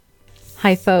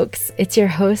Hi folks, it's your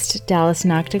host Dallas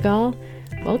Noctegal.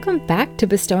 Welcome back to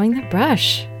Bestowing the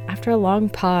Brush after a long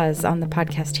pause on the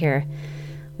podcast here.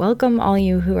 Welcome all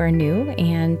you who are new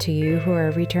and to you who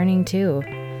are returning too.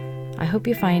 I hope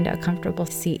you find a comfortable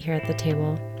seat here at the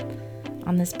table.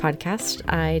 On this podcast,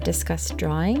 I discuss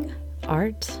drawing,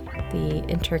 art, the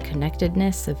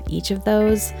interconnectedness of each of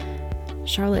those,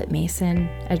 Charlotte Mason,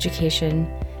 education,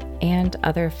 and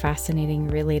other fascinating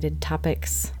related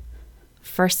topics.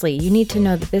 Firstly, you need to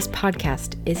know that this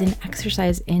podcast is an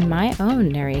exercise in my own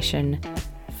narration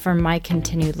for my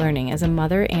continued learning as a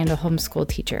mother and a homeschool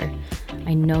teacher.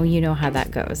 I know you know how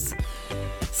that goes.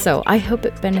 So I hope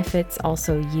it benefits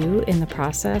also you in the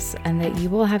process and that you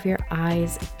will have your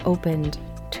eyes opened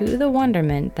to the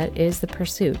wonderment that is the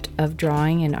pursuit of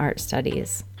drawing and art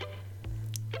studies.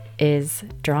 Is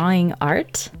drawing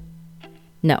art?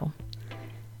 No.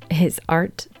 Is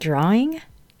art drawing?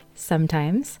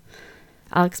 Sometimes.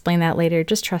 I'll explain that later,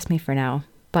 just trust me for now.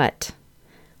 But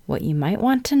what you might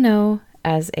want to know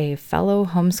as a fellow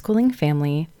homeschooling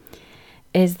family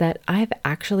is that I've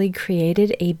actually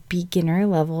created a beginner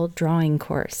level drawing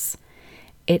course.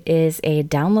 It is a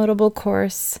downloadable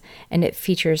course and it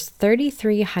features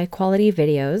 33 high quality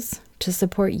videos to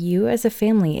support you as a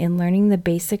family in learning the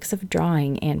basics of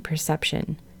drawing and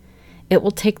perception. It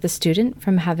will take the student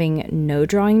from having no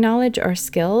drawing knowledge or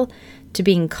skill to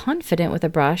being confident with a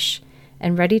brush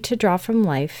and ready to draw from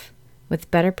life with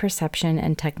better perception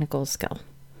and technical skill.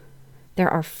 There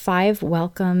are 5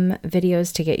 welcome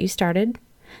videos to get you started.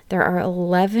 There are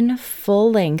 11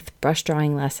 full-length brush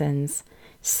drawing lessons,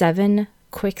 7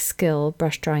 quick skill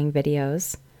brush drawing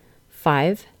videos,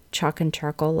 5 chalk and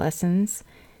charcoal lessons,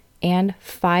 and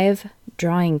 5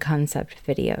 drawing concept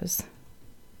videos.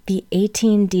 The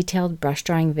 18 detailed brush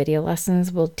drawing video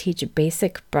lessons will teach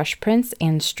basic brush prints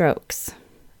and strokes,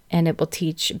 and it will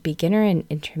teach beginner and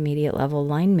intermediate level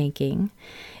line making.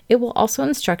 It will also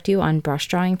instruct you on brush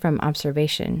drawing from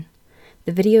observation.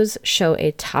 The videos show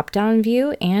a top-down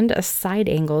view and a side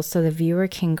angle so the viewer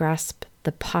can grasp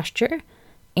the posture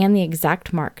and the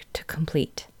exact mark to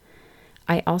complete.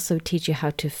 I also teach you how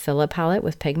to fill a palette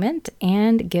with pigment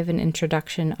and give an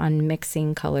introduction on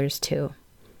mixing colors too.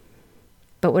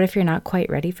 But what if you're not quite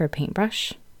ready for a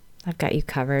paintbrush? I've got you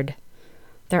covered.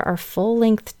 There are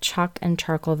full-length chalk and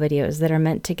charcoal videos that are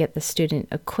meant to get the student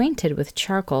acquainted with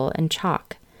charcoal and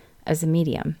chalk as a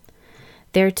medium.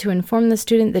 They're to inform the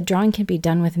student that drawing can be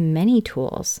done with many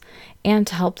tools and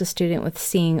to help the student with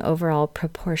seeing overall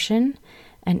proportion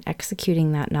and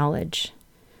executing that knowledge.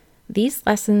 These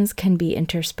lessons can be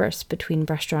interspersed between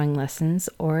brush drawing lessons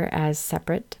or as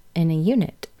separate in a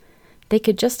unit. They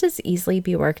could just as easily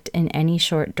be worked in any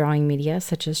short drawing media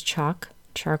such as chalk,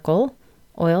 charcoal,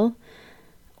 oil,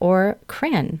 or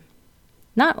crayon.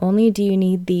 Not only do you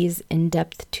need these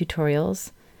in-depth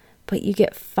tutorials, but you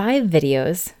get 5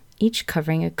 videos, each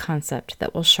covering a concept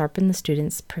that will sharpen the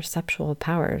students' perceptual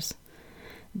powers.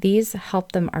 These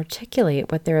help them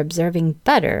articulate what they're observing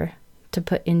better to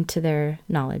put into their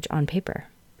knowledge on paper.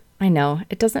 I know,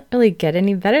 it doesn't really get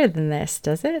any better than this,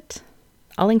 does it?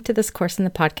 I'll link to this course in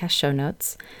the podcast show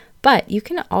notes, but you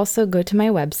can also go to my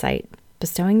website,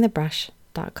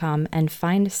 bestowingthebrush.com, and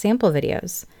find sample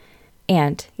videos.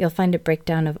 And you'll find a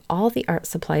breakdown of all the art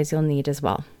supplies you'll need as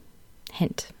well.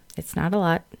 Hint, it's not a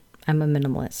lot. I'm a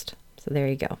minimalist. So there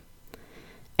you go.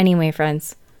 Anyway,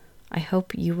 friends, I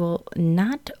hope you will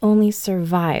not only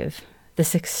survive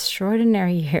this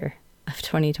extraordinary year of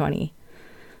 2020,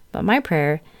 but my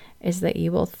prayer is that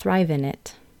you will thrive in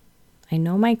it. I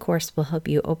know my course will help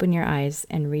you open your eyes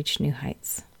and reach new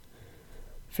heights.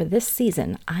 For this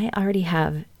season, I already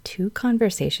have 2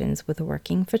 conversations with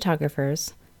working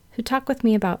photographers who talk with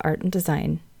me about art and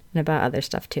design and about other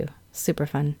stuff too. Super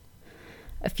fun.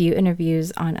 A few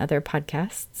interviews on other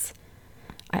podcasts.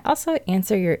 I also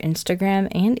answer your Instagram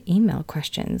and email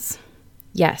questions.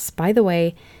 Yes, by the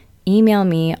way, email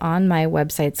me on my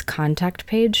website's contact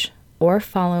page or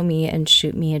follow me and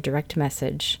shoot me a direct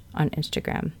message on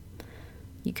Instagram.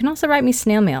 You can also write me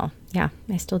snail mail. Yeah,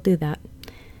 I still do that.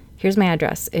 Here's my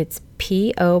address. It's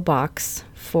P.O. Box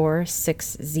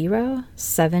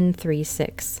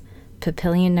 460736,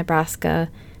 Papillion, Nebraska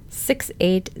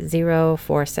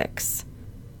 68046.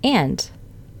 And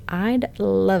I'd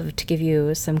love to give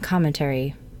you some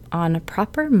commentary on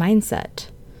proper mindset,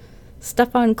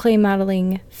 stuff on clay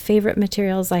modeling, favorite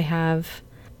materials I have,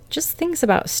 just things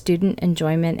about student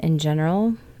enjoyment in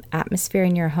general, atmosphere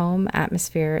in your home,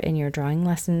 atmosphere in your drawing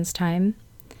lessons time,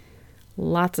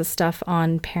 lots of stuff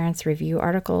on parents' review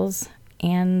articles,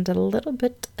 and a little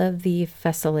bit of the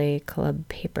Fessile Club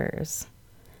papers.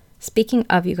 Speaking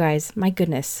of, you guys, my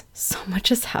goodness, so much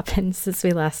has happened since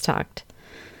we last talked.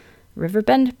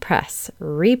 Riverbend Press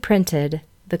reprinted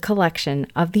the collection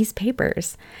of these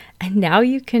papers, and now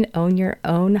you can own your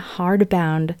own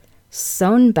hardbound,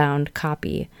 sewn-bound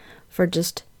copy for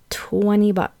just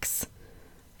 $20.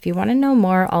 If you want to know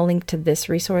more, I'll link to this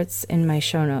resource in my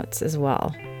show notes as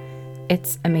well.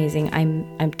 It's amazing.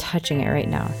 I'm touching it right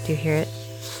now. Do you hear it?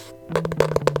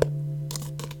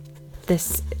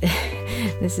 This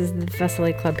is the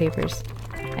Fessile Club papers.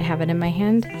 I have it in my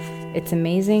hand. It's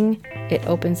amazing. It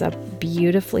opens up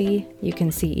beautifully. You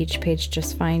can see each page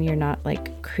just fine. You're not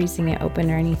like creasing it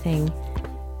open or anything.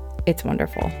 It's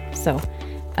wonderful. So,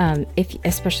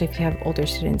 especially if you have older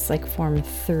students like Form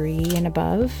 3 and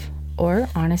above, or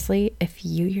honestly, if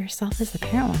you yourself as a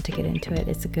parent want to get into it,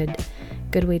 it's a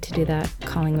good way to do that.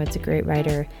 Collingwood's a great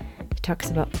writer. He talks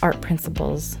about art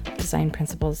principles, design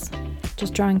principles,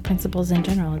 just drawing principles in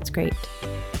general. It's great.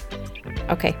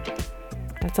 Okay,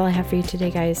 that's all I have for you today,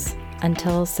 guys.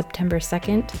 Until September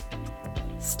 2nd,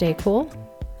 stay cool,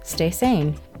 stay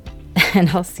sane, and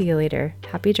I'll see you later.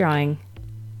 Happy drawing.